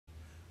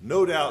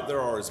No doubt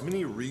there are as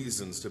many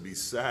reasons to be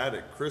sad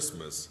at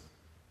Christmas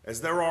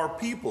as there are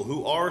people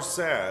who are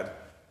sad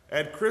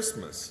at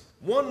Christmas.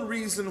 One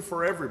reason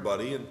for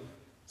everybody, and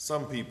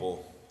some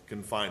people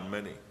can find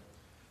many.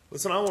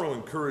 Listen, I want to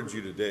encourage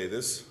you today,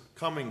 this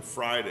coming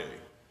Friday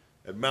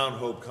at Mount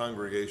Hope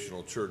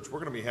Congregational Church, we're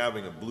going to be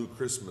having a Blue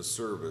Christmas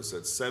service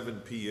at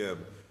 7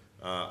 p.m.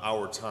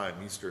 Our time,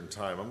 Eastern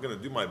Time. I'm going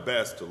to do my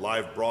best to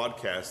live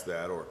broadcast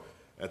that, or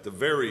at the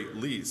very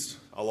least,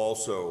 I'll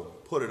also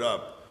put it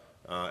up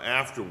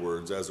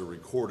afterwards as a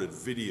recorded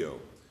video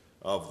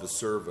of the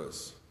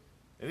service.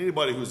 And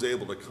anybody who's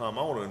able to come,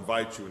 I want to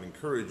invite you and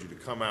encourage you to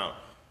come out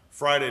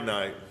Friday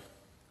night,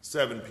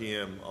 7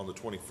 p.m. on the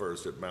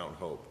 21st at Mount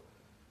Hope.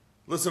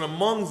 Listen,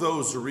 among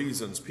those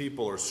reasons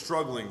people are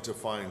struggling to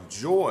find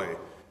joy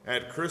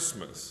at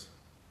Christmas,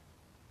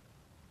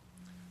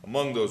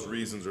 among those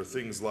reasons are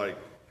things like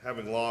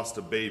having lost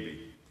a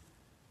baby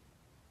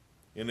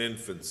in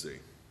infancy,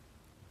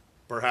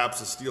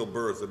 perhaps a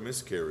stillbirth, a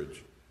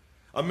miscarriage.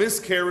 A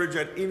miscarriage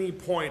at any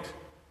point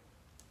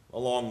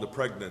along the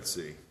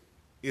pregnancy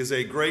is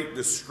a great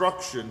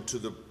destruction to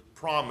the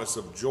promise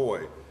of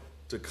joy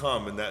to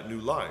come in that new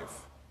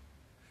life.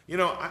 You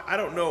know, I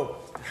don't know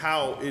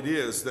how it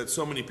is that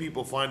so many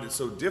people find it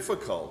so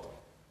difficult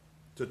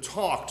to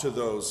talk to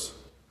those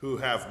who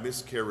have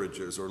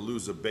miscarriages or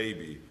lose a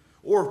baby,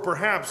 or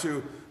perhaps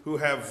who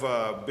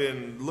have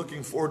been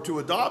looking forward to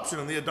adoption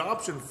and the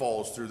adoption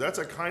falls through. That's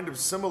a kind of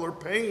similar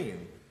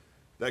pain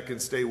that can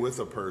stay with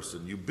a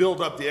person. You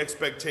build up the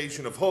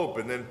expectation of hope,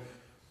 and then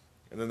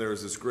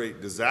there's this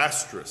great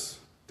disastrous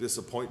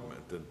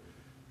disappointment. And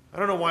I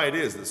don't know why it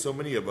is that so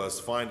many of us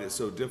find it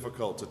so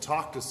difficult to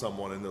talk to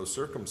someone in those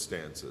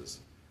circumstances.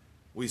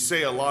 We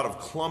say a lot of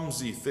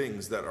clumsy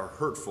things that are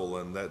hurtful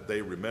and that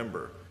they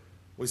remember.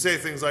 We say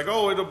things like,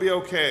 oh, it'll be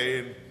okay,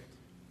 and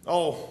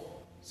oh,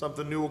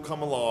 something new will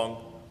come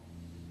along,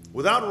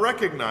 without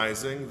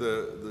recognizing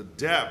the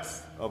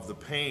depth of the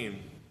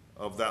pain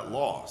of that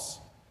loss.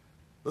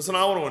 Listen,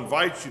 I want to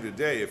invite you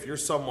today, if you're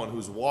someone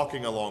who's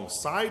walking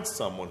alongside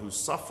someone who's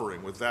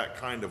suffering with that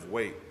kind of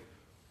weight,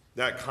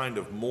 that kind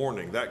of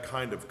mourning, that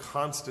kind of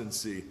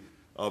constancy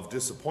of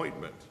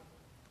disappointment,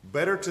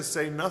 better to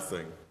say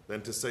nothing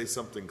than to say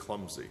something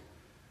clumsy.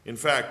 In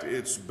fact,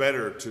 it's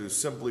better to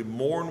simply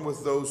mourn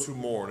with those who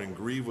mourn and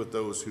grieve with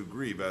those who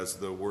grieve, as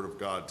the Word of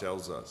God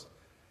tells us.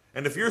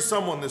 And if you're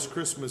someone this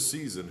Christmas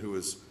season who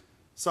is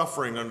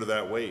suffering under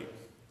that weight,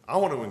 I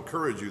want to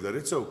encourage you that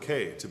it's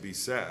okay to be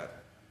sad.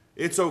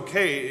 It's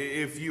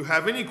okay if you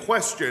have any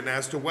question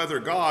as to whether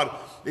God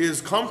is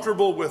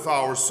comfortable with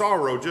our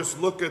sorrow. Just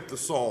look at the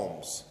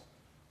Psalms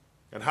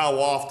and how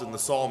often the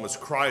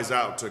psalmist cries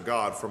out to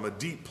God from a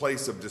deep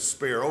place of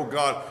despair. Oh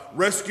God,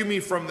 rescue me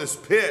from this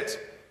pit.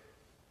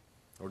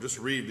 Or just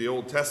read the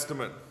Old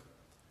Testament,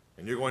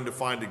 and you're going to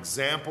find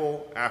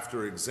example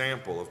after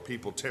example of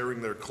people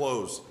tearing their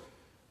clothes,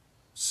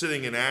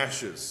 sitting in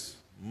ashes,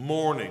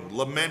 mourning,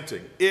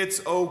 lamenting.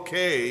 It's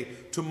okay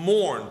to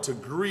mourn, to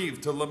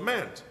grieve, to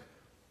lament.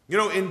 You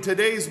know, in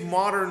today's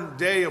modern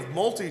day of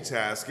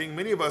multitasking,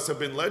 many of us have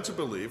been led to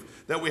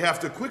believe that we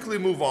have to quickly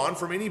move on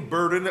from any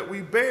burden that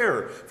we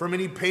bear, from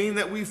any pain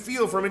that we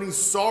feel, from any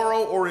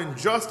sorrow or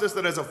injustice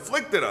that has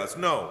afflicted us.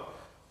 No.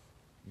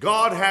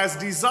 God has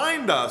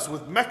designed us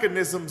with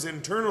mechanisms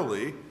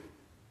internally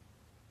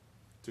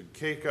to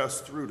take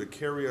us through, to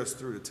carry us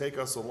through, to take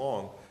us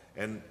along.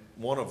 And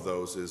one of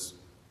those is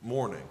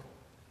mourning,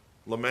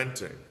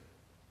 lamenting,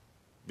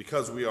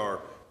 because we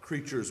are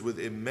creatures with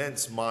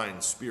immense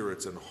minds,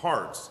 spirits, and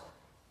hearts.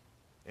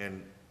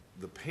 And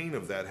the pain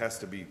of that has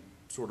to be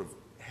sort of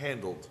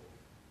handled.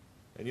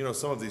 And you know,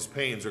 some of these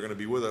pains are going to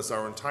be with us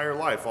our entire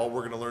life. All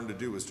we're going to learn to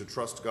do is to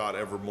trust God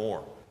ever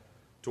more,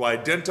 to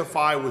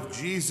identify with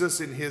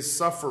Jesus in his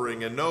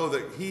suffering and know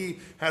that he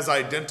has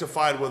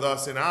identified with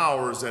us in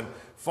ours, and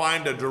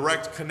find a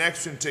direct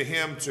connection to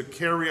him to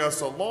carry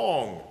us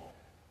along.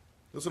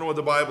 Listen to what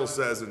the Bible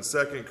says in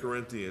 2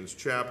 Corinthians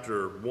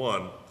chapter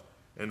 1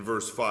 and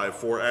verse 5.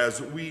 For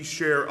as we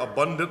share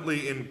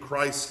abundantly in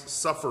Christ's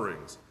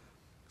sufferings,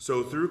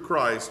 so through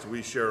Christ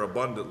we share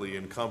abundantly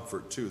in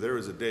comfort too. There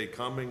is a day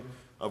coming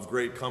of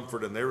great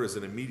comfort, and there is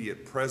an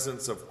immediate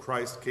presence of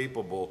Christ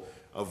capable,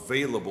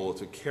 available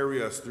to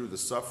carry us through the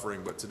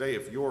suffering. But today,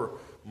 if you're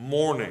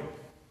mourning,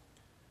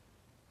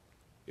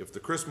 if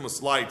the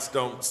Christmas lights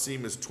don't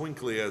seem as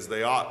twinkly as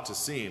they ought to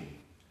seem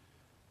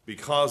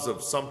because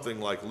of something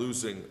like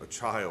losing a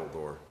child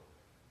or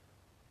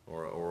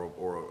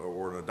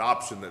an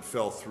adoption that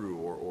fell through,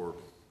 or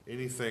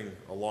anything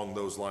along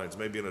those lines,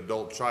 maybe an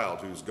adult child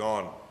who's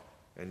gone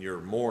and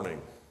you're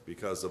mourning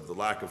because of the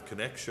lack of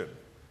connection,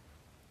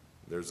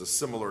 there's a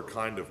similar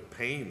kind of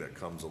pain that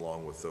comes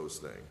along with those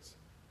things.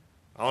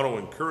 I want to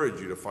encourage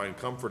you to find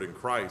comfort in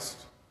Christ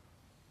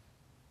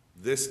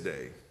this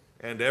day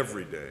and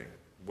every day,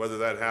 whether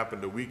that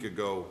happened a week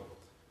ago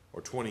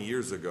or 20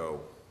 years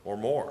ago or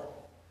more.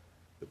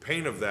 The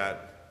pain of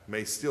that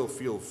may still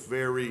feel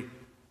very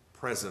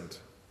present,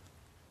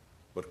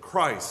 but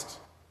Christ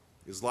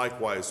is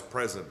likewise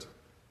present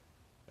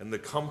And the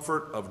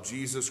comfort of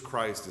Jesus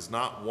Christ is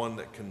not one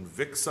that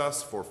convicts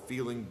us for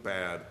feeling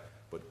bad,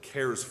 but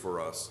cares for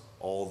us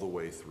all the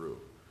way through.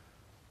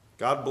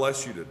 God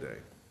bless you today.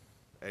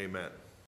 Amen.